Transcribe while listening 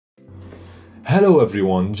Hello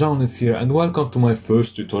everyone, JAWneS here and welcome to my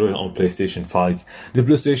first tutorial on PlayStation 5. The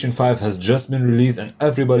PlayStation 5 has just been released and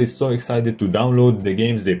everybody's so excited to download the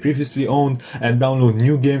games they previously owned and download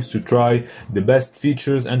new games to try the best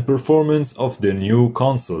features and performance of the new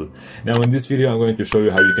console. Now in this video I'm going to show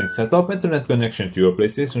you how you can set up internet connection to your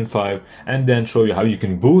PlayStation 5 and then show you how you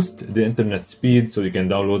can boost the internet speed so you can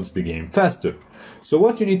download the game faster. So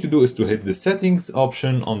what you need to do is to hit the settings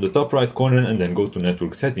option on the top right corner and then go to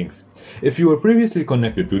network settings. If you were previously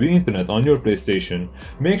connected to the internet on your PlayStation,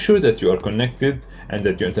 make sure that you are connected and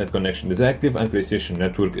that your internet connection is active and PlayStation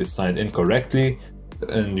network is signed in correctly.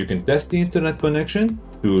 And you can test the internet connection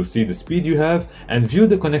to see the speed you have and view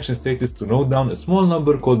the connection status to note down a small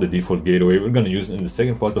number called the default gateway we're going to use in the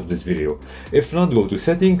second part of this video. If not, go to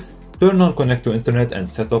settings, turn on connect to internet and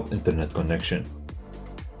set up internet connection.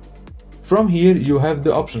 From here you have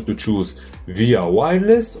the option to choose via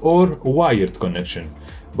wireless or wired connection.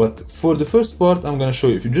 But for the first part I'm going to show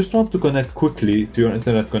you, if you just want to connect quickly to your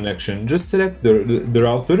internet connection, just select the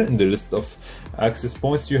router in the list of access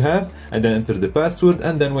points you have and then enter the password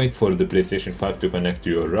and then wait for the PlayStation 5 to connect to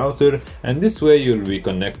your router, and this way you'll be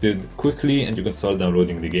connected quickly and you can start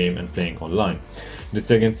downloading the game and playing online. The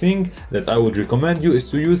second thing that I would recommend you is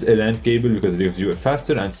to use a LAN cable because it gives you a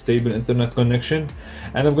faster and stable internet connection,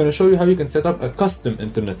 and I'm going to show you how you can set up a custom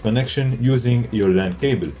internet connection using your LAN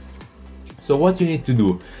cable. So what you need to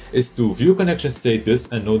do is to view connection status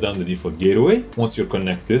and note down the default gateway once you're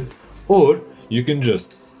connected, or you can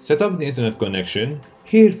just set up the internet connection.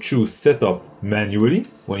 Here choose setup manually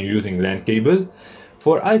when you're using LAN cable.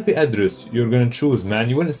 For IP address, you're going to choose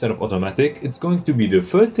manual instead of automatic. It's going to be the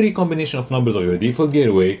first three combination of numbers of your default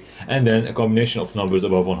gateway and then a combination of numbers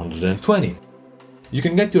above 120. You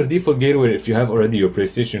can get your default gateway if you have already your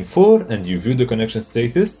PlayStation 4 and you view the connection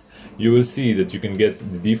status. You will see that you can get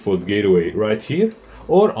the default gateway right here,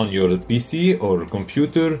 or on your PC or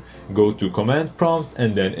computer, go to command prompt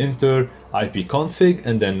and then enter ipconfig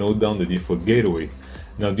and then note down the default gateway.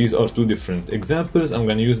 Now these are two different examples. I'm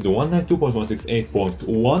going to use the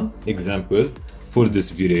 192.168.1 example for this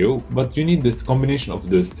video, but you need this combination of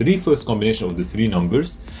the first combination of the three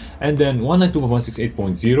numbers and then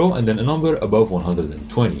 192.168.0 and then a number above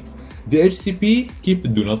 120. The HCP, keep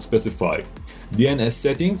it do not specify. DNS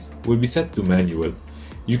settings will be set to manual.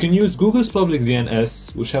 You can use Google's public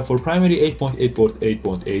DNS, which have for primary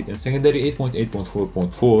 8.8.8.8 and secondary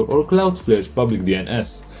 8.8.4.4, or Cloudflare's public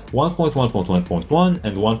DNS 1.1.1.1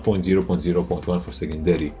 and 1.0.0.1 for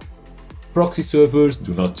secondary. Proxy servers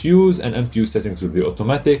do not use, and MTU settings will be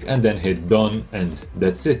automatic, and then hit done and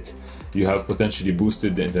that's it. You have potentially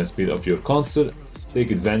boosted the internet speed of your console.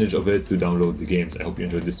 Take advantage of it to download the games. I hope you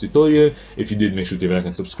enjoyed this tutorial. If you did, make sure to like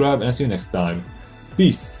and subscribe, and I'll see you next time.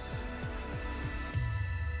 Peace!